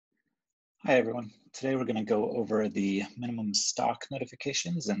Hi, everyone. Today we're going to go over the minimum stock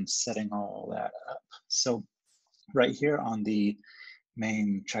notifications and setting all that up. So right here on the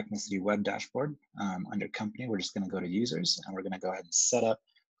main Trackmacity web dashboard, under company, we're just going to go to users and we're going to go ahead and set up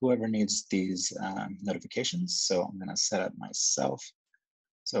whoever needs these notifications. So I'm going to set up myself.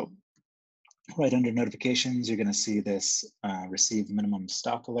 So right under notifications, you're going to see this receive minimum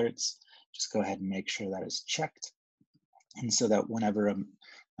stock alerts. Just go ahead and make sure that is checked. And so that whenever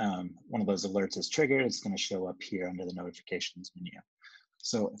one of those alerts is triggered, it's going to show up here under the notifications menu.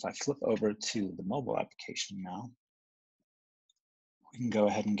 So if I flip over to the mobile application now, we can go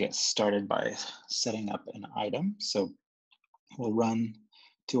ahead and get started by setting up an item. So we'll run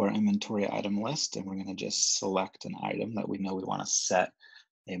to our inventory item list, and we're going to just select an item that we know we want to set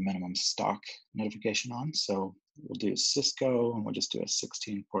a minimum stock notification on. So we'll do Cisco, and we'll just do a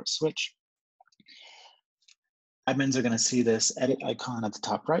 16 port switch. Admins are going to see this edit icon at the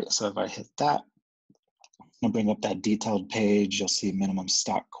top right. So if I hit that, I'll bring up that detailed page. You'll see minimum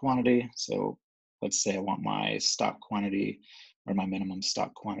stock quantity. So let's say I want my stock quantity or my minimum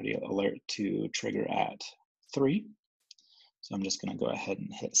stock quantity alert to trigger at 3. So I'm just going to go ahead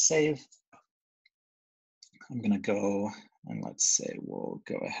and hit save. I'm going to go and let's say we'll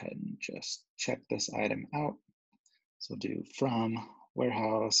go ahead and just check this item out. So do from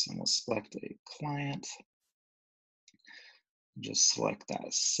warehouse and we'll select a client. Just select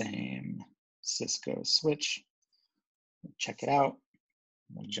that same Cisco switch. Check it out.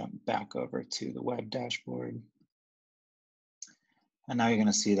 We'll jump back over to the web dashboard. And now you're going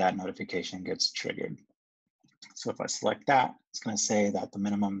to see that notification gets triggered. So if I select that, it's going to say that the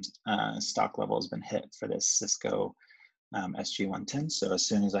minimum stock level has been hit for this Cisco SG110. So as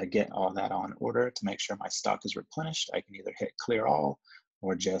soon as I get all that on order to make sure my stock is replenished, I can either hit clear all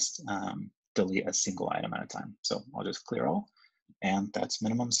or just delete a single item at a time. So I'll just clear all, and that's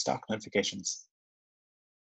minimum stock notifications.